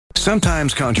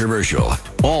Sometimes controversial,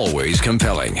 always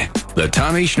compelling. The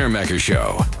Tommy Schnermecker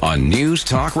Show on News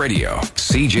Talk Radio,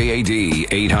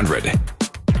 CJAD 800.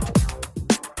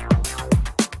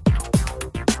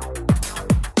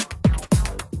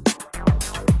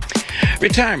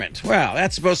 Retirement. Well,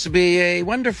 that's supposed to be a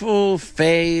wonderful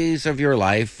phase of your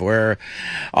life where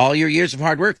all your years of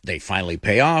hard work, they finally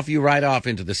pay off. You ride off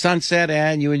into the sunset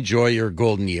and you enjoy your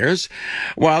golden years.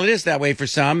 While it is that way for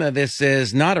some, this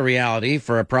is not a reality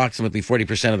for approximately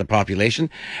 40% of the population.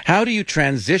 How do you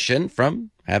transition from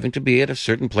having to be at a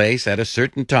certain place at a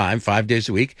certain time, 5 days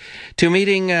a week, to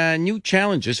meeting new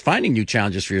challenges, finding new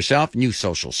challenges for yourself, new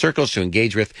social circles to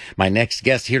engage with? My next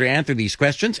guest here to answer these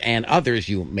questions and others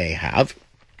you may have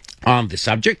on the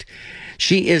subject.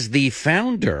 She is the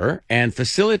founder and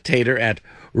facilitator at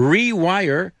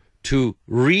Rewire to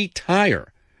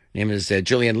Retire. Name is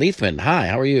Jillian Leithman. Hi,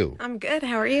 how are you? I'm good.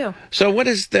 How are you? So what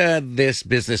is this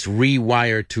business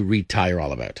Rewire to Retire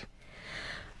all about?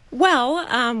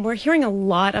 Well, we're hearing a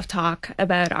lot of talk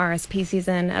about RSP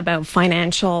season, about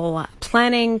financial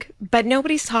planning, but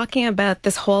nobody's talking about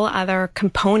this whole other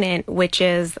component, which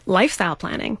is lifestyle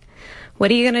planning.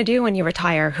 What are you going to do when you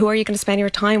retire? Who are you going to spend your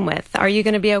time with? Are you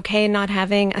going to be okay not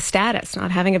having a status,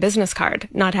 not having a business card,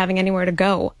 not having anywhere to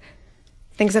go?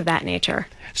 Things of that nature.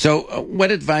 So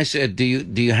what advice do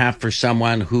you have for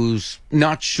someone who's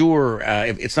not sure,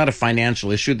 if it's not a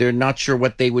financial issue, they're not sure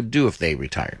what they would do if they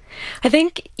retired? I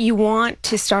think you want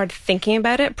to start thinking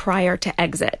about it prior to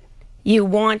exit. You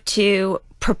want to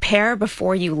prepare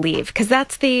before you leave, because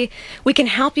we can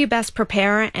help you best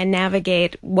prepare and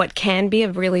navigate what can be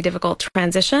a really difficult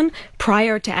transition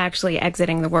prior to actually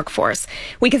exiting the workforce.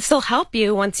 We can still help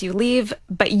you once you leave,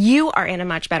 but you are in a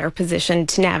much better position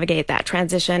to navigate that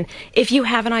transition if you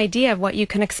have an idea of what you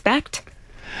can expect.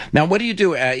 Now, what do?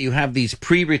 You have these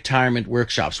pre-retirement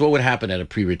workshops. What would happen at a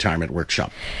pre-retirement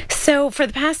workshop? So for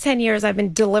the past 10 years, I've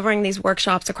been delivering these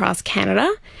workshops across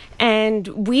Canada, and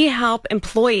we help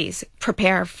employees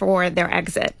prepare for their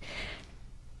exit.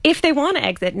 If they want to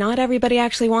exit, not everybody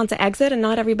actually wants to exit, and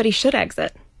not everybody should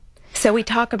exit. So we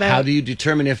talk about... How do you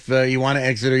determine if you want to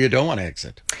exit or you don't want to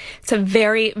exit? It's a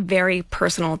very, very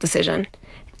personal decision.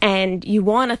 And you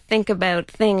want to think about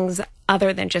things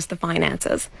other than just the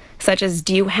finances, such as,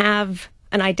 do you have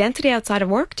an identity outside of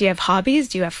work? Do you have hobbies?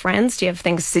 Do you have friends? Do you have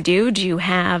things to do? Do you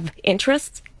have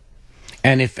interests?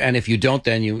 And if you don't,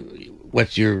 then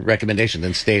what's your recommendation?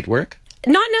 Then stay at work?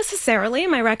 Not necessarily.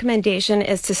 My recommendation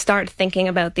is to start thinking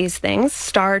about these things.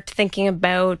 Start thinking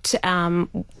about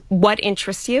what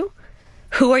interests you.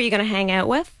 Who are you going to hang out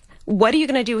with? What are you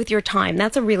going to do with your time?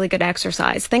 That's a really good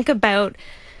exercise. Think about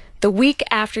the week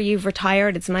after you've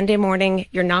retired. It's Monday morning.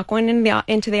 You're not going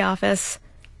into the office.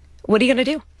 What are you going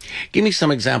to do? Give me some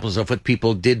examples of what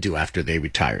people did do after they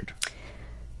retired.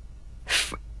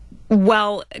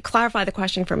 Well, clarify the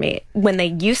question for me. When they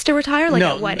used to retire,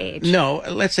 at what age? No,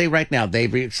 let's say right now.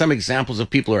 Some examples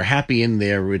of people who are happy in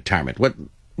their retirement.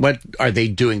 What are they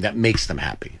doing that makes them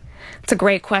happy? It's a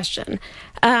great question.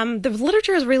 The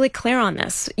literature is really clear on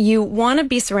this. You want to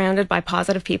be surrounded by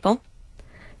positive people.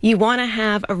 You want to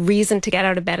have a reason to get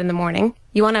out of bed in the morning.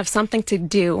 You want to have something to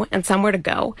do and somewhere to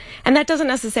go. And that doesn't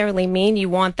necessarily mean you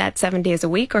want that 7 days a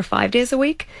week or 5 days a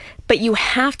week, but you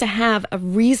have to have a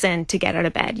reason to get out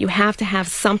of bed. You have to have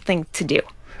something to do.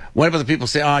 What about the people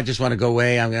say, I just want to go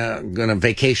away. I'm going to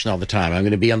vacation all the time. I'm going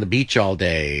to be on the beach all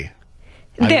day.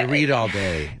 I'm going to read all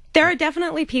day. There are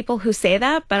definitely people who say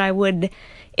that, but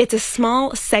it's a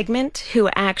small segment who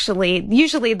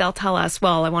usually they'll tell us,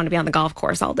 well, I want to be on the golf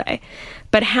course all day.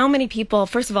 But how many people,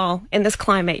 first of all, in this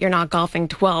climate, you're not golfing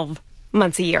 12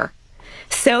 months a year.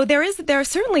 So there are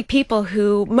certainly people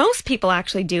most people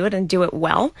actually do it and do it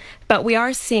well, but we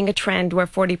are seeing a trend where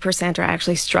 40% are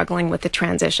actually struggling with the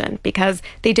transition because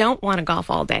they don't want to golf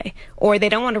all day, or they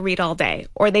don't want to read all day,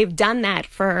 or they've done that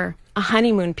for a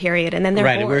honeymoon period and then they're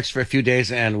bored. It works for a few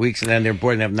days and weeks and then they're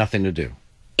bored and have nothing to do.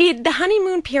 The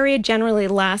honeymoon period generally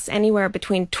lasts anywhere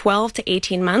between 12 to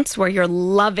 18 months where you're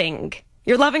loving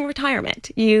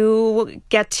retirement. You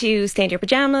get to stay in your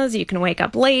pajamas. You can wake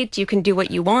up late. You can do what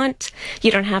you want.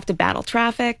 You don't have to battle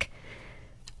traffic.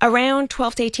 Around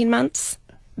 12 to 18 months,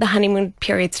 the honeymoon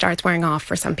period starts wearing off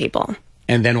for some people.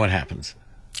 And then what happens?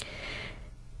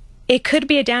 It could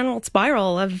be a downward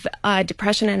spiral of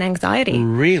depression and anxiety.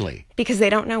 Really? Because they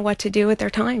don't know what to do with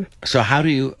their time. So how do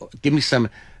you give me some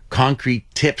concrete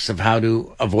tips of how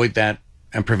to avoid that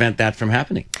and prevent that from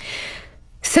happening?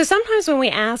 So sometimes when we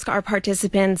ask our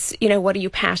participants, what are you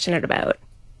passionate about?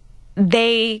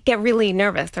 They get really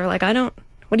nervous. They're like,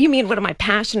 what do you mean, what am I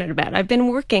passionate about? I've been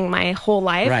working my whole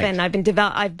life, right.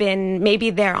 And maybe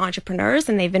they're entrepreneurs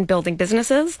and they've been building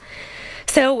businesses.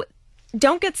 So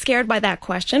don't get scared by that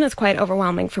question. It's quite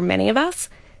overwhelming for many of us.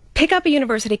 Pick up a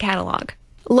university catalog.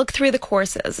 Look through the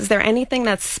courses. Is there anything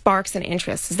that sparks an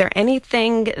interest? Is there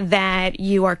anything that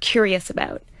you are curious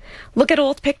about? Look at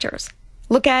old pictures.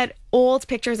 Look at old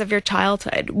pictures of your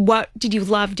childhood. What did you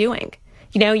love doing?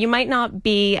 You know, you might not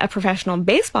be a professional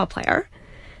baseball player.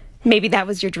 Maybe that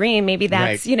was your dream. Maybe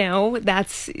that's, right,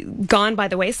 that's gone by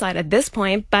the wayside at this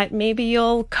point, but maybe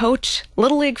you'll coach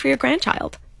Little League for your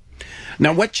grandchild.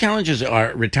 Now, what challenges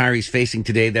are retirees facing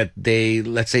today that they,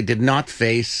 let's say, did not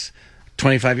face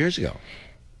 25 years ago?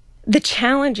 The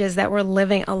challenge is that we're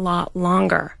living a lot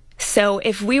longer. So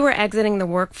if we were exiting the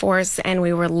workforce and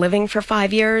we were living for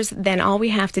 5 years, then all we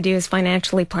have to do is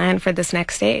financially plan for this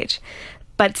next stage.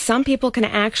 But some people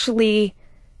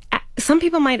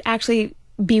might actually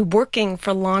be working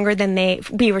for longer than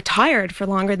be retired for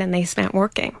longer than they spent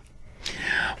working.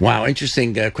 Wow,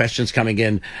 interesting questions coming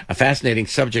in. A fascinating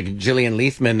subject. Gillian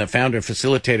Leithman, a founder and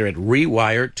facilitator at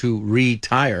Rewire to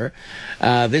Retire.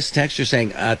 This texter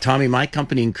saying, Tommy, my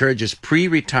company encourages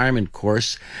pre-retirement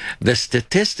course. The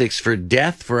statistics for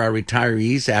death for our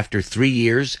retirees after 3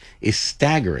 years is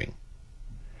staggering.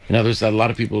 In other words, a lot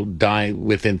of people die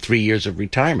within 3 years of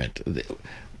retirement.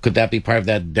 Could that be part of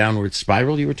that downward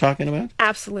spiral you were talking about?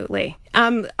 Absolutely.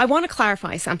 I want to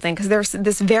clarify something because there's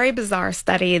this very bizarre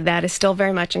study that is still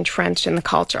very much entrenched in the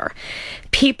culture.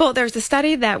 There's a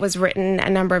study that was written a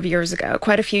number of years ago,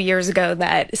 quite a few years ago,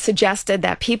 that suggested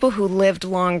that people who lived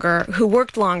longer, who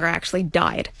worked longer, actually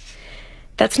died.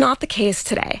 That's not the case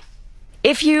today.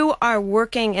 If you are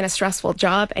working in a stressful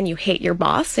job and you hate your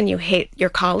boss and you hate your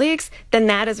colleagues, then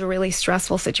that is a really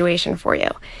stressful situation for you.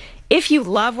 If you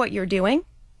love what you're doing,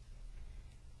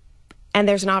 and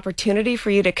there's an opportunity for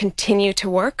you to continue to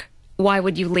work, why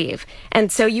would you leave? And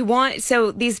so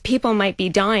these people might be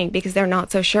dying because they're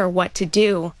not so sure what to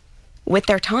do with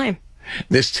their time.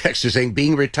 This text is saying,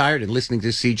 being retired and listening to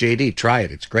CJAD, try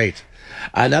it, it's great.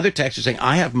 Another text is saying,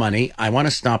 I have money, I want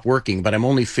to stop working, but I'm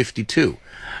only 52.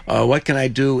 What can I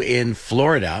do in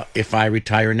Florida if I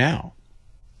retire now?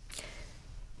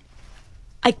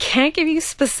 I can't give you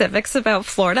specifics about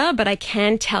Florida, but I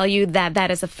can tell you that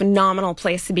that is a phenomenal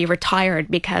place to be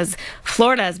retired because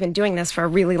Florida has been doing this for a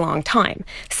really long time.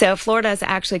 So Florida has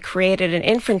actually created an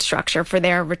infrastructure for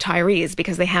their retirees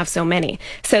because they have so many.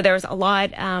 So there's a lot.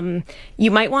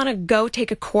 You might want to go take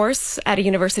a course at a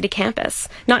university campus,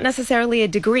 not necessarily a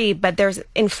degree, but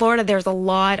in Florida, there's a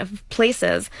lot of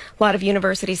places, a lot of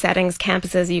university settings,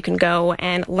 campuses you can go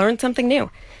and learn something new.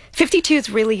 52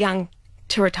 is really young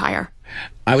to retire.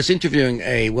 I was interviewing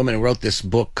a woman who wrote this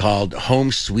book called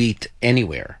Home Sweet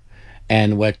Anywhere.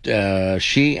 And what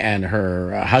she and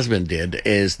her husband did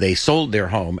is they sold their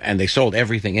home and they sold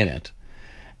everything in it.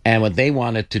 And what they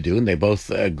wanted to do, and they both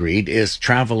agreed, is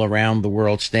travel around the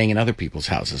world staying in other people's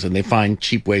houses. And they find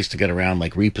cheap ways to get around,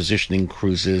 like repositioning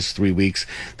cruises, 3 weeks.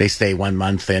 They stay 1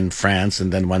 month in France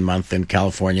and then 1 month in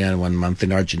California and 1 month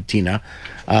in Argentina.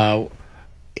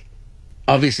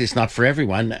 Obviously, it's not for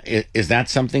everyone. Is that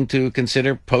something to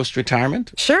consider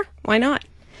post-retirement? Sure. Why not?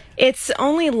 It's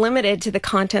only limited to the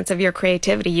contents of your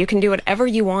creativity. You can do whatever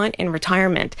you want in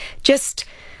retirement. Just,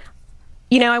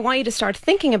 I want you to start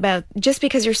thinking about, just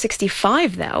because you're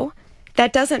 65, though,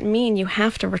 that doesn't mean you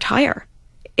have to retire.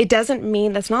 It doesn't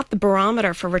mean, that's not the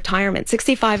barometer for retirement.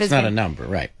 65 is not a number,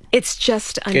 right? It's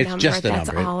just a number. That's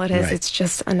all it is. Right. It's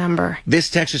just a number. This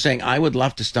text is saying, I would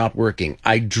love to stop working.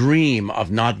 I dream of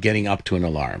not getting up to an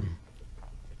alarm.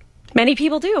 Many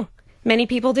people do. Many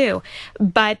people do.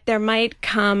 But there might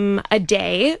come a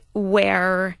day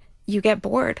where you get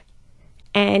bored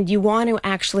and you want to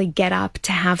actually get up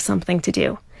to have something to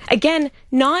do. Again,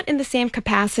 not in the same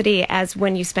capacity as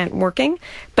when you spent working,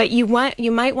 but you might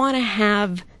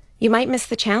miss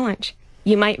the challenge.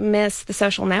 You might miss the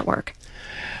social network.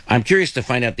 I'm curious to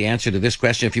find out the answer to this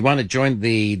question. If you want to join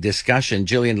the discussion,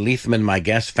 Gillian Leithman, my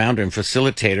guest, founder and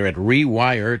facilitator at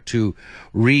Rewire to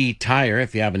Retire.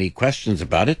 If you have any questions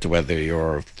about it, whether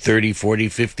you're 30, 40,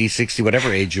 50, 60,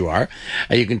 whatever age you are,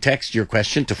 you can text your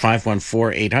question to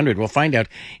 514-800. We'll find out,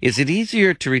 is it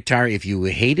easier to retire if you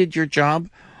hated your job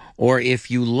or if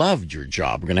you loved your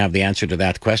job? We're going to have the answer to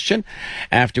that question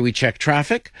after we check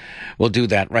traffic. We'll do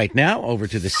that right now. Over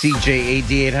to the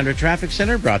CJAD 800 Traffic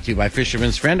Center, brought to you by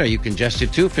Fisherman's Friend. Are you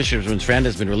congested too? Fisherman's Friend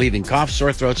has been relieving cough,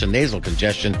 sore throats, and nasal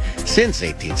congestion since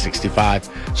 1865.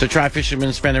 So try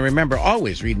Fisherman's Friend, and remember,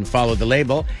 always read and follow the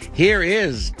label. Here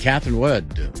is Catherine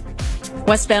Wood.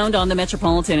 Westbound on the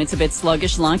Metropolitan, it's a bit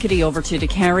sluggish. Lankady over to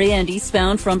DeCarry, and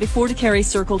eastbound from before DeCarry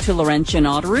Circle to Laurentian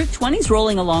Autoroute. 20's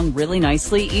rolling along really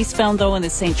nicely. Eastbound, though, in the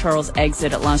St. Charles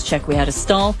exit, at last check, we had a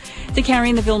stall. DeCarry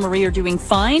and the Ville Marie are doing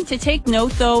fine. To take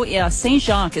note, though,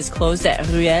 Saint-Jacques is closed at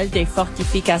Ruelle des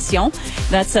Fortifications.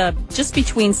 That's just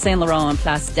between Saint-Laurent and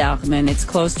Place d'Armes, and it's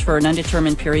closed for an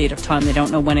undetermined period of time. They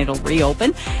don't know when it'll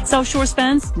reopen. South Shore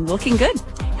spans looking good.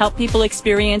 Help people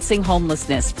experiencing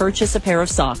homelessness. Purchase a pair of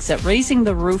socks at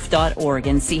raisingtheroof.org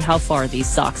and see how far these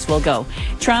socks will go.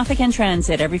 Traffic and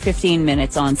transit every 15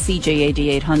 minutes on CJAD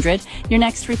 800. Your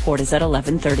next report is at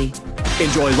 11:30.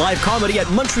 Enjoy live comedy at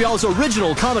Montreal's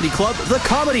original comedy club, The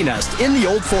Comedy Nest, in the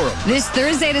Old Forum. This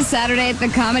Thursday to Saturday at The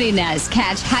Comedy Nest,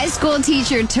 catch high school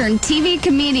teacher turned TV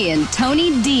comedian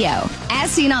Tony Dio, as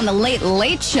seen on The Late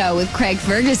Late Show with Craig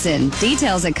Ferguson.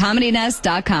 Details at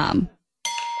comedynest.com.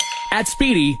 At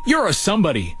Speedy, you're a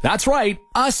somebody. That's right,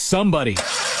 a somebody.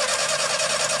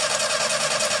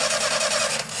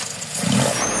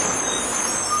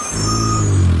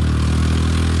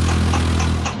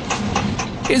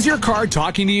 Is your car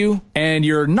talking to you and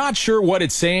you're not sure what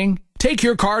it's saying? Take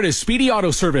your car to Speedy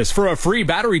Auto Service for a free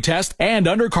battery test and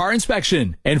under-car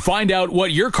inspection and find out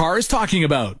what your car is talking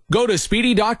about. Go to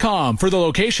speedy.com for the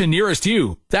location nearest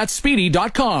you. That's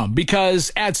speedy.com,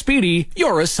 because at Speedy,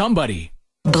 you're a somebody.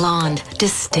 Blonde,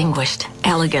 distinguished,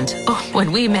 elegant. Oh,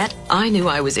 when we met, I knew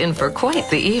I was in for quite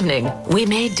the evening. We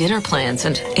made dinner plans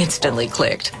and instantly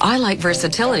clicked. I like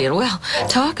versatility and, well,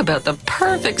 talk about the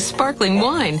perfect sparkling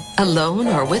wine. Alone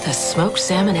or with a smoked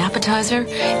salmon appetizer,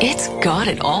 it's got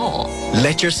it all.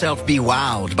 Let yourself be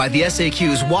wowed by the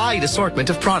SAQ's wide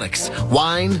assortment of products.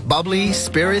 Wine, bubbly,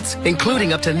 spirits,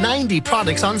 including up to 90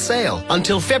 products on sale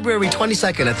until February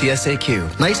 22nd at the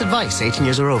SAQ. Nice advice, 18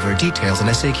 years or over. Details on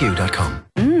SAQ.com.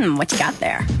 What you got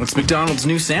there? What's McDonald's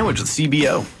new sandwich with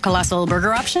CBO? Colossal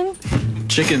burger option?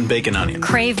 Chicken, bacon, onion.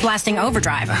 Crave blasting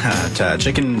overdrive.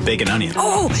 Chicken, bacon, onion.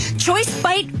 Oh, choice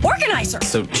bite organizer.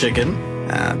 So chicken,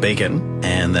 bacon,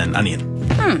 and then onion.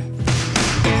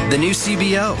 The new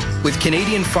CBO with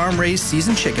Canadian farm-raised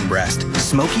seasoned chicken breast,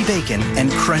 smoky bacon,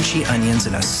 and crunchy onions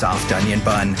in a soft onion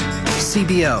bun.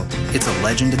 CBO, it's a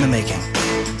legend in the making.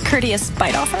 Courteous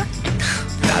bite offer?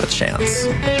 Not a chance.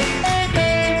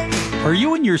 Are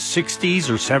you in your 60s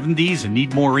or 70s and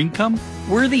need more income?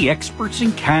 We're the experts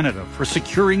in Canada for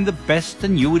securing the best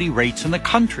annuity rates in the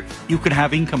country. You could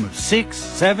have income of 6,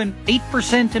 7,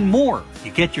 8% and more. You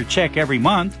get your check every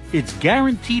month, it's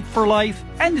guaranteed for life,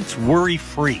 and it's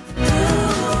worry-free.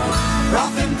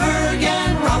 Rothenberg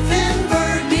and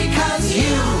Rothenberg, because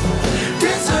you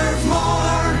deserve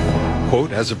more.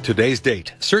 Quote, as of today's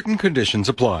date, certain conditions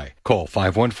apply. Call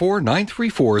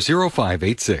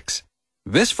 514-934-0586.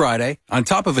 This Friday, on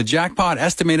top of a jackpot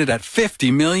estimated at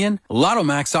 $50 million, Lotto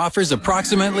Max offers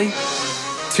approximately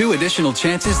 2 additional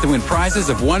chances to win prizes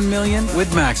of $1 million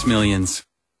with Max Millions.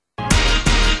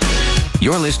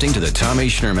 You're listening to the Tommy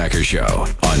Schnermacher Show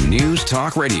on News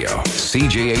Talk Radio,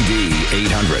 CJAD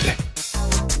 800.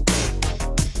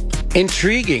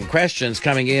 Intriguing questions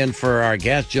coming in for our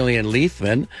guest, Jillian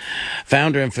Leithman,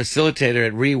 founder and facilitator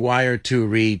at Rewire to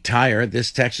Retire. This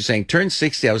text is saying, turned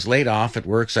 60, I was laid off at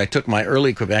work, so I took my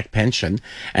early Quebec pension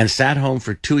and sat home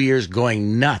for 2 years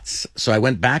going nuts. So I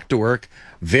went back to work,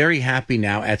 very happy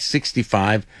now at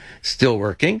 65, still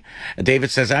working. David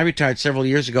says, I retired several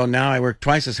years ago. Now I work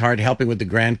twice as hard helping with the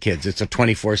grandkids. It's a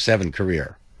 24/7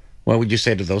 career. What would you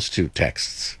say to those two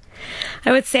texts?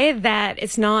 I would say that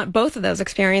it's not, both of those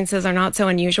experiences are not so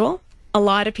unusual. A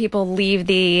lot of people leave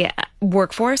the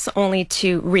workforce only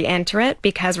to re-enter it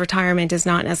because retirement is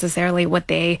not necessarily what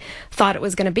they thought it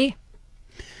was going to be.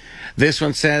 This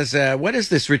one says, what is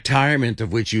this retirement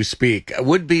of which you speak?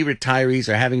 Would-be retirees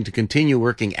are having to continue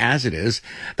working as it is.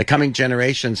 The coming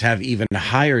generations have even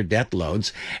higher debt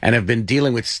loads and have been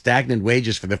dealing with stagnant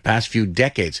wages for the past few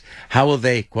decades. How will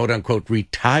they, quote-unquote,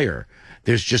 retire?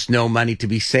 There's just no money to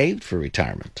be saved for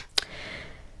retirement.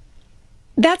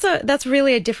 That's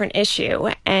really a different issue.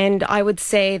 And I would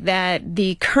say that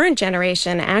the current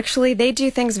generation, actually, they do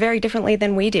things very differently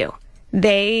than we do.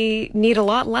 They need a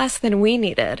lot less than we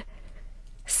needed.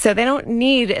 So they don't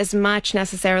need as much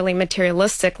necessarily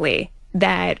materialistically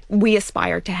that we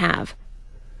aspire to have.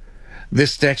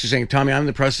 This text is saying, Tommy, I'm in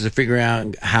the process of figuring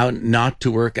out how not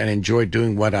to work and enjoy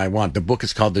doing what I want. The book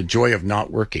is called The Joy of Not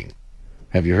Working.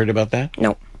 Have you heard about that?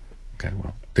 No. Okay,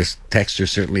 well, this texter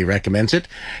certainly recommends it.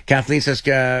 Kathleen says,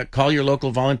 call your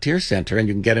local volunteer center and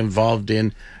you can get involved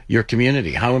in your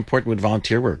community. How important would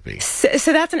volunteer work be?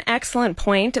 So that's an excellent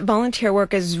point. Volunteer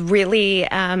work is really,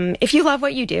 if you love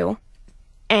what you do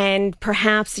And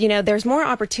perhaps, there's more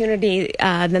opportunity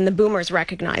than the boomers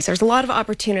recognize. There's a lot of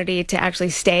opportunity to actually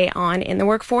stay on in the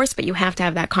workforce, but you have to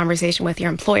have that conversation with your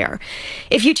employer.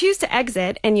 If you choose to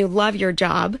exit and you love your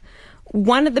job,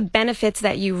 one of the benefits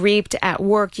that you reaped at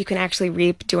work, you can actually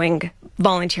reap doing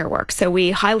volunteer work. So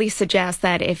we highly suggest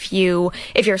that if you're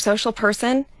a social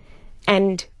person,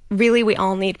 and really we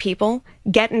all need people,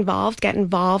 get involved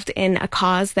in a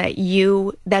cause that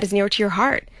is near to your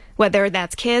heart. Whether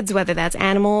that's kids, whether that's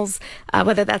animals,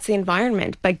 whether that's the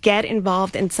environment, but get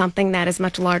involved in something that is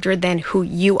much larger than who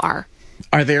you are.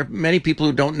 Are there many people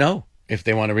who don't know if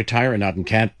they want to retire or not and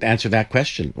can't answer that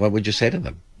question? What would you say to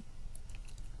them?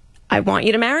 I want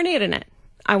you to marinate in it.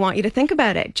 I want you to think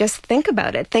about it. Just think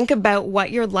about it. Think about what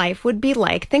your life would be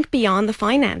like. Think beyond the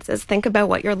finances. Think about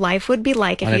what your life would be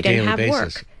like if you didn't have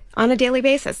work. On a daily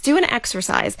basis. Do an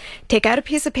exercise. Take out a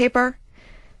piece of paper.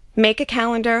 Make a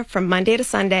calendar from Monday to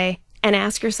Sunday and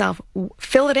ask yourself,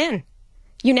 fill it in.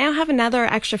 You now have another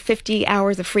extra 50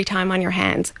 hours of free time on your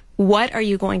hands. What are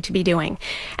you going to be doing?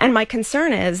 And my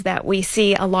concern is that we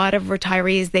see a lot of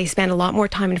retirees, they spend a lot more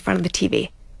time in front of the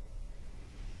TV.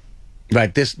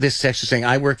 Right. This section is saying,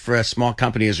 I work for a small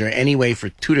company. Is there any way for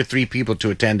 2 to 3 people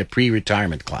to attend a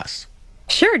pre-retirement class?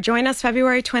 Sure. Join us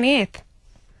February 28th.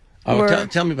 Oh,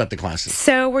 tell me about the classes.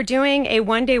 So we're doing a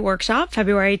one-day workshop,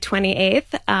 February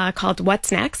 28th, called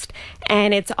What's Next?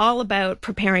 And it's all about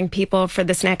preparing people for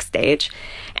this next stage.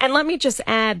 And let me just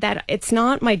add that it's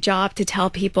not my job to tell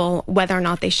people whether or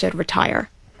not they should retire.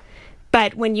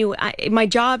 But my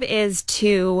job is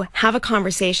to have a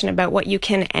conversation about what you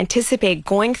can anticipate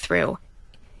going through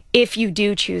if you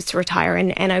do choose to retire.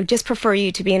 And I would just prefer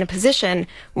you to be in a position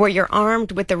where you're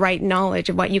armed with the right knowledge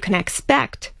of what you can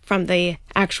expect from the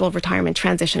actual retirement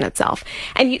transition itself.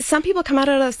 And some people come out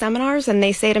of those seminars and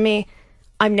they say to me,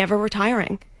 I'm never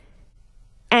retiring.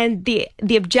 And the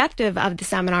objective of the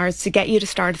seminar is to get you to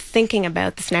start thinking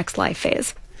about this next life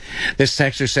phase. This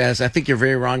texter says, I think you're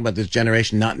very wrong about this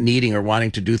generation not needing or wanting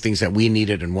to do things that we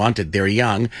needed and wanted. They're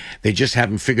young. They just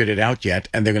haven't figured it out yet.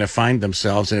 And they're going to find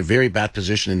themselves in a very bad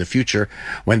position in the future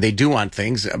when they do want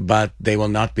things, but they will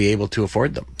not be able to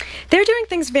afford them. They're doing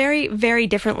things very, very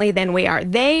differently than we are.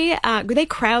 They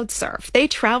crowd surf. They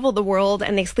travel the world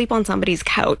and they sleep on somebody's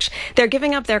couch. They're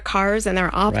giving up their cars and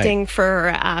they're opting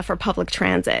for public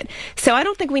transit. So I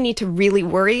don't think we need to really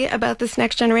worry about this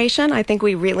next generation. I think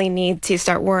we really need to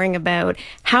start worrying about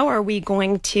how are we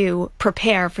going to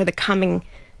prepare for the coming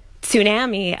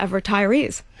tsunami of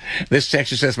retirees. This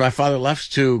texter says, my father loves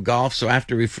to golf, so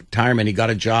after retirement, he got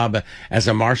a job as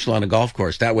a marshal on a golf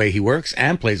course. That way he works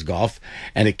and plays golf,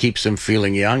 and it keeps him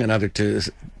feeling young. Another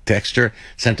texter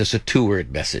sent us a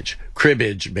 2-word message,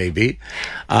 cribbage, baby.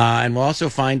 And we'll also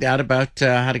find out about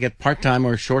how to get part-time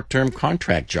or short-term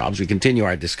contract jobs. We continue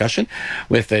our discussion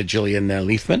with Jillian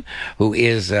Leithman, who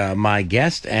is my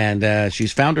guest, and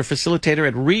she's founder facilitator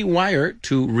at Rewire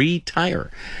to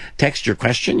Retire. Text your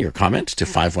question, your comment to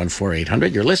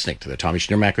 514-800. You're listening to the Tommy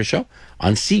Schnurmacher Show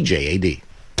on CJAD.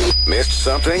 Missed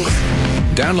something?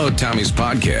 Download Tommy's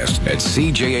podcast at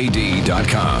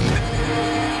CJAD.com.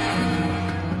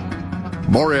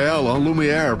 L'Oreal en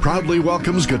Lumiere proudly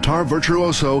welcomes guitar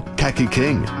virtuoso Kaki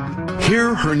King.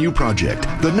 Hear her new project,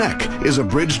 The Neck is a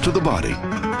Bridge to the Body,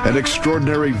 an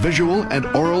extraordinary visual and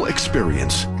oral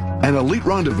experience. An elite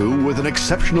rendezvous with an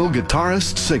exceptional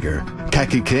guitarist-singer,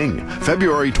 Kaki King,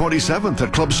 February 27th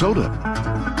at Club Soda.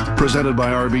 Presented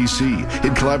by RBC,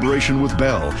 in collaboration with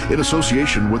Bell, in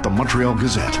association with the Montreal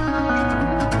Gazette.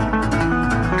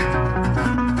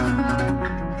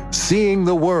 Seeing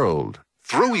the world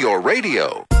through your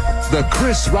radio. The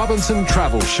Chris Robinson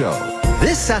Travel Show.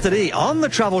 This Saturday on The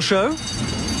Travel Show.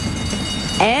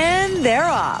 And they're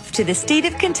off to the state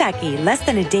of Kentucky, less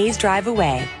than a day's drive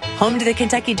away. Home to the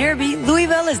Kentucky Derby,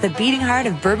 Louisville is the beating heart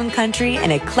of bourbon country,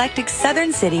 an eclectic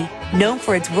southern city known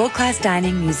for its world-class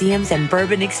dining, museums, and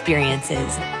bourbon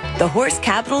experiences. The horse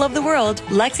capital of the world,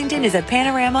 Lexington is a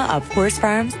panorama of horse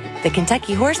farms, the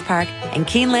Kentucky Horse Park, and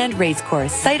Keeneland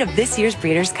Racecourse, site of this year's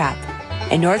Breeders' Cup.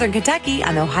 In northern Kentucky,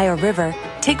 on the Ohio River,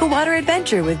 take a water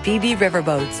adventure with BB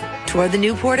Riverboats, tour the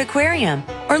Newport Aquarium,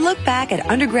 or look back at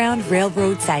underground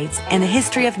railroad sites and the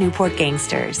history of Newport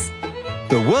gangsters.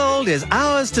 The world is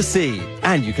ours to see,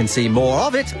 and you can see more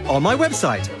of it on my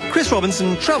website,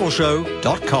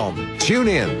 chrisrobinsontravelshow.com. Tune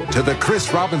in to the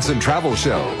Chris Robinson Travel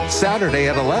Show, Saturday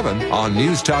at 11 on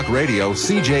News Talk Radio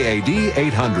CJAD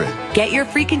 800. Get your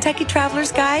free Kentucky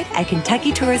Traveler's Guide at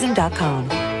KentuckyTourism.com.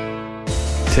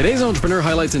 Today's Entrepreneur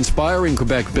highlights inspiring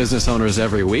Quebec business owners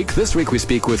every week. This week we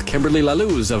speak with Kimberly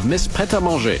Lalouse of Miss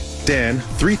Pret-a-Manger. Dan,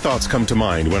 3 thoughts come to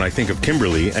mind when I think of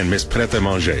Kimberly and Miss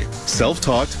Pret-a-Manger.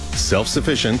 Self-taught,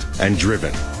 self-sufficient, and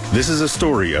driven. This is a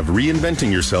story of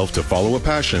reinventing yourself to follow a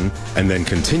passion and then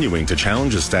continuing to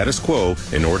challenge the status quo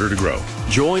in order to grow.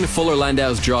 Join Fuller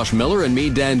Landau's Josh Miller and me,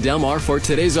 Dan Delmar, for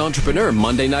Today's Entrepreneur,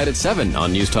 Monday night at 7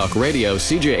 on News Talk Radio,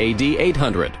 CJAD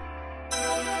 800.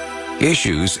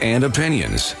 Issues and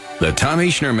opinions. The Tommy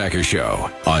Schnermecker Show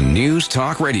on News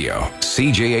Talk Radio,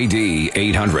 CJAD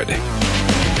 800.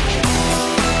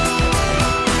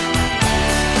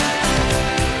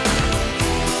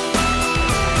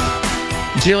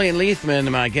 Jillian Leithman,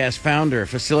 my guest, founder,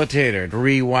 facilitator,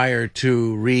 Rewire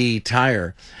to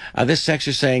Retire. This text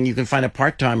is saying you can find a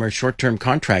part-time or short-term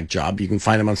contract job. You can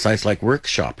find them on sites like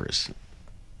Workshoppers.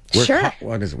 Sure.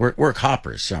 What is it?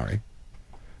 Workhoppers, sorry.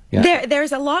 Yeah.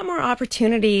 There's a lot more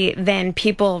opportunity than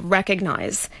people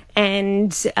recognize.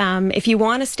 And if you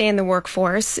want to stay in the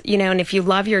workforce, and if you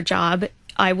love your job,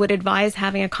 I would advise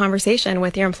having a conversation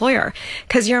with your employer,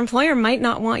 because your employer might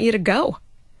not want you to go.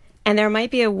 And there might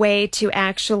be a way to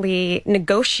actually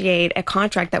negotiate a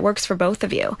contract that works for both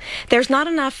of you. There's not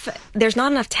enough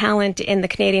talent in the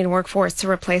Canadian workforce to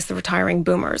replace the retiring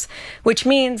boomers, which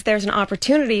means there's an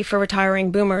opportunity for retiring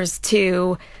boomers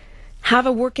to have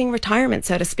a working retirement,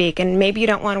 so to speak. And maybe you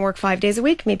don't want to work 5 days a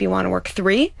week. Maybe you want to work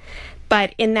 3.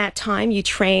 But in that time, you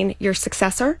train your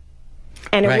successor.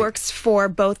 And it works for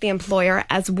both the employer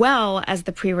as well as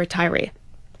the pre-retiree.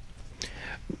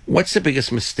 What's the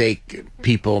biggest mistake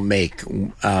people make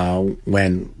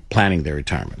when planning their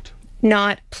retirement?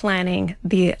 Not planning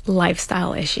the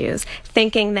lifestyle issues.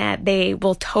 Thinking that they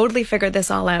will totally figure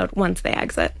this all out once they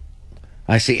exit.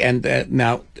 I see. And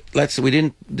now, we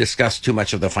didn't discuss too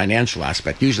much of the financial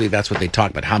aspect. Usually that's what they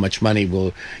talk about. How much money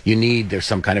will you need? There's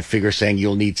some kind of figure saying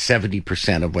you'll need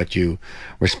 70% of what you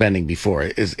were spending before.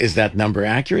 Is that number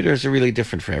accurate, or is it really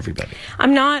different for everybody?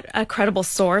 I'm not a credible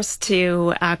source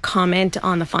to comment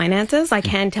on the finances. I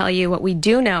can tell you what we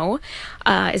do know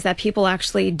is that people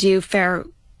actually do fare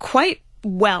quite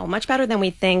well, much better than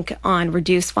we think on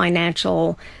reduced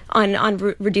finances.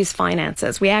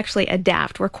 We actually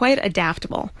adapt. We're quite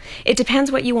adaptable. It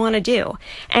depends what you want to do.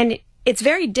 And it's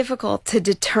very difficult to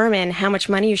determine how much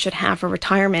money you should have for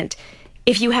retirement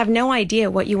if you have no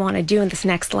idea what you want to do in this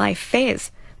next life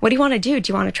phase. What do you want to do?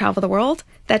 Do you want to travel the world?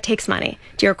 That takes money.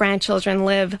 Do your grandchildren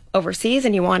live overseas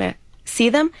and you want to see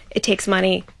them? It takes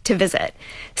money to visit.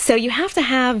 So you have to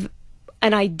have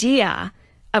an idea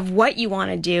of what you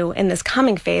want to do in this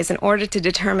coming phase in order to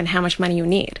determine how much money you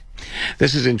need.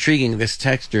 This is intriguing. This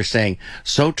texter saying,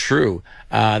 so true.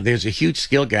 There's a huge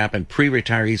skill gap and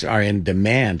pre-retirees are in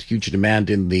demand, huge demand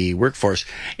in the workforce.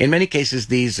 In many cases,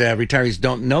 these retirees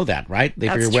don't know that, right? They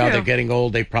figure, well, they're getting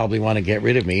old, they probably want to get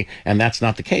rid of me. And that's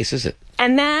not the case, is it?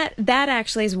 And that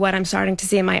actually is what I'm starting to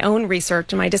see in my own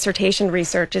research and my dissertation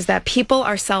research, is that people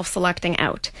are self-selecting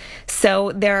out.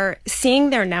 So they're seeing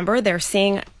their number, they're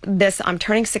seeing this, I'm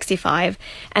turning 65,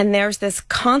 and there's this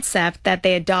concept that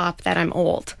they adopt that I'm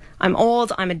old. I'm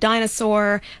old, I'm a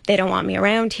dinosaur, they don't want me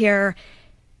around here.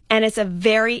 And it's a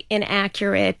very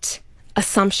inaccurate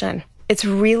assumption. It's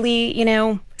really,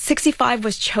 65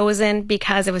 was chosen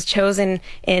because it was chosen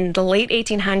in the late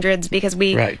 1800s because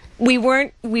we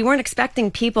weren't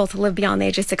expecting people to live beyond the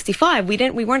age of 65.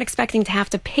 We weren't expecting to have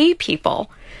to pay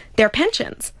people their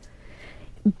pensions.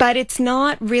 But it's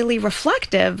not really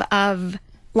reflective of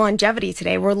longevity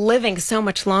today. We're living so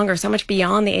much longer, so much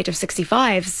beyond the age of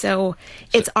 65, so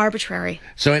it's arbitrary.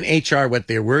 So in HR, what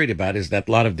they're worried about is that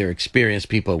a lot of their experienced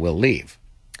people will leave.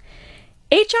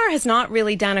 HR has not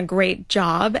really done a great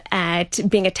job at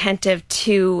being attentive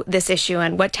to this issue,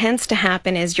 and what tends to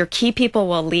happen is your key people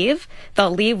will leave.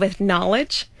 They'll leave with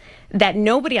knowledge that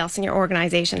nobody else in your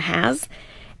organization has,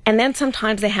 and then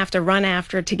sometimes they have to run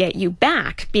after to get you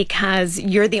back because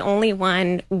you're the only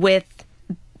one with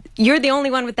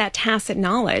that tacit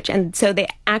knowledge. And so they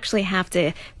actually have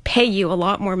to pay you a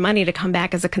lot more money to come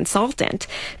back as a consultant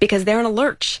because they're in a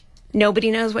lurch.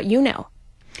 Nobody knows what you know.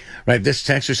 Right. This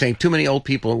text is saying too many old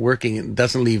people working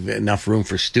doesn't leave enough room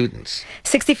for students.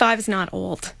 65 is not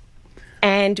old.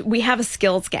 And we have a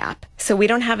skills gap. So we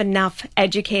don't have enough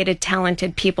educated,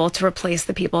 talented people to replace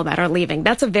the people that are leaving.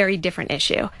 That's a very different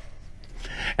issue.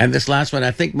 And this last one,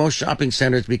 I think most shopping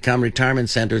centers become retirement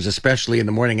centers, especially in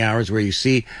the morning hours where you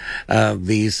see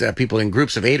these people in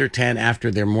groups of 8 or 10 after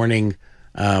their morning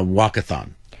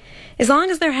walkathon. As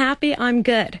long as they're happy, I'm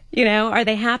good. Are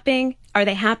they happy? Are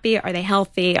they happy? Are they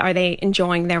healthy? Are they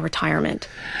enjoying their retirement?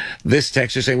 This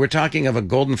texter saying, we're talking of a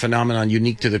golden phenomenon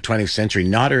unique to the 20th century,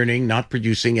 not earning, not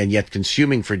producing, and yet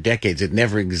consuming for decades. It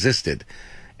never existed,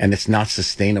 and it's not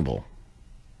sustainable.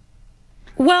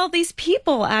 Well, these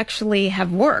people actually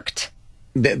have worked.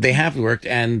 They have worked,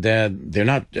 and they're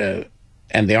not...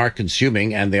 and they are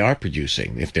consuming and they are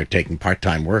producing if they're taking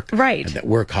part-time work. Right. At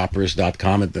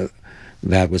workhoppers.com.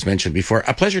 That was mentioned before.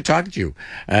 A pleasure talking to you.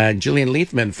 Gillian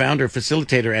Leithman, founder,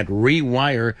 facilitator at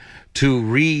Rewire to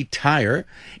Retire.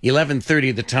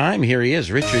 11:30 the time. Here he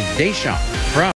is, Richard Deschamps from